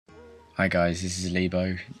Hi guys, this is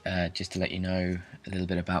Lebo. Just to let you know a little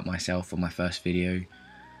bit about myself on my first video.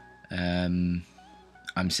 I'm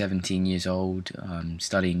 17 years old. I'm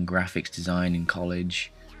studying graphics design in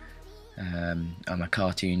college. I'm a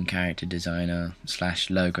cartoon character designer /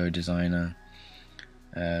 logo designer.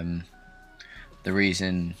 The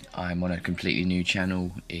reason I'm on a completely new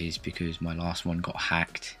channel is because my last one got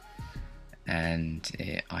hacked and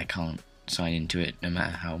I can't sign into it no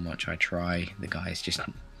matter how much I try. The guy's just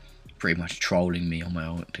pretty much trolling me on my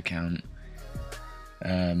old account.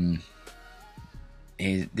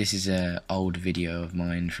 This is an old video of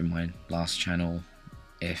mine from my last channel.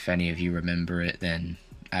 If any of you remember it, then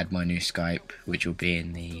add my new Skype, which will be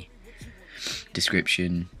in the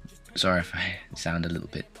description. Sorry if I sound a little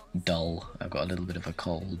bit dull. I've got a little bit of a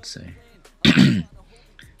cold, so sorry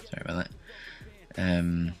about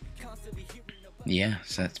that. Yeah,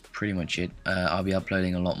 so that's pretty much it. I'll be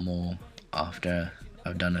uploading a lot more after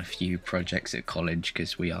I've done a few projects at college,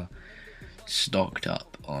 because we are stocked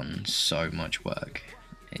up on so much work.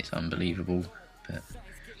 It's unbelievable, but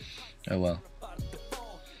oh well.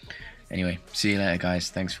 Anyway, see you later guys,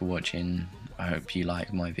 thanks for watching. I hope you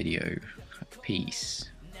like my video. Peace.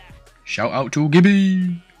 Shout out to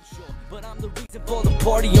Gibby! But I'm the reason for the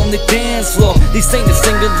party on the dance floor. This ain't a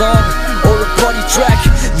sing-along or a party track.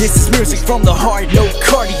 This is music from the heart, no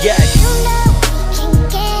cardiac.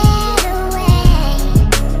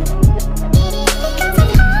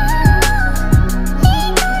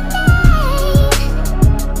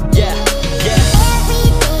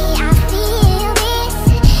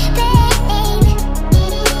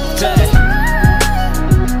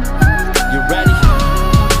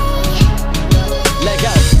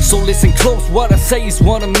 So listen close, what I say is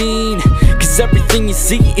what I mean, cause everything you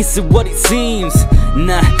see isn't what it seems.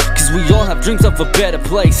 Nah, cause we all have dreams of a better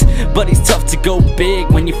place, but it's tough to go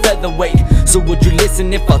big when you're featherweight. So would you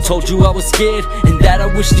listen if I told you I was scared, and that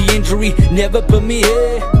I wish the injury never put me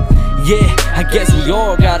here? Yeah, I guess we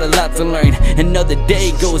all got a lot to learn. Another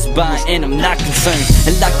day goes by and I'm not concerned.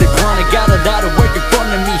 And like the grind, I got a lot of work in front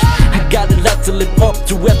of me. I got a lot to live up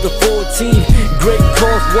to after 14. Great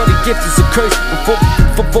cause, what a gift is a curse.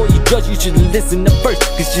 Before you judge, you should listen up first.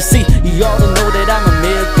 Cause you see, you ought to know that I'm a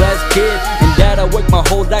middle class kid, and that I worked my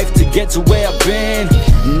whole life to get to where I've been.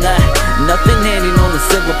 Nah, nothing handing on a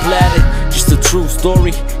silver platter, just a true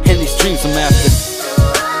story and these dreams I'm after.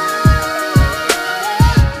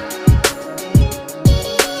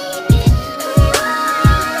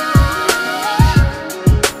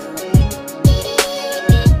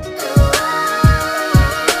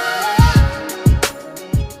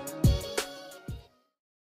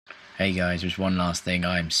 Hey guys, there's one last thing.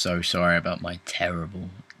 I'm so sorry about my terrible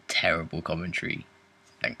commentary.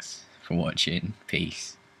 Thanks for watching.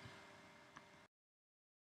 Peace.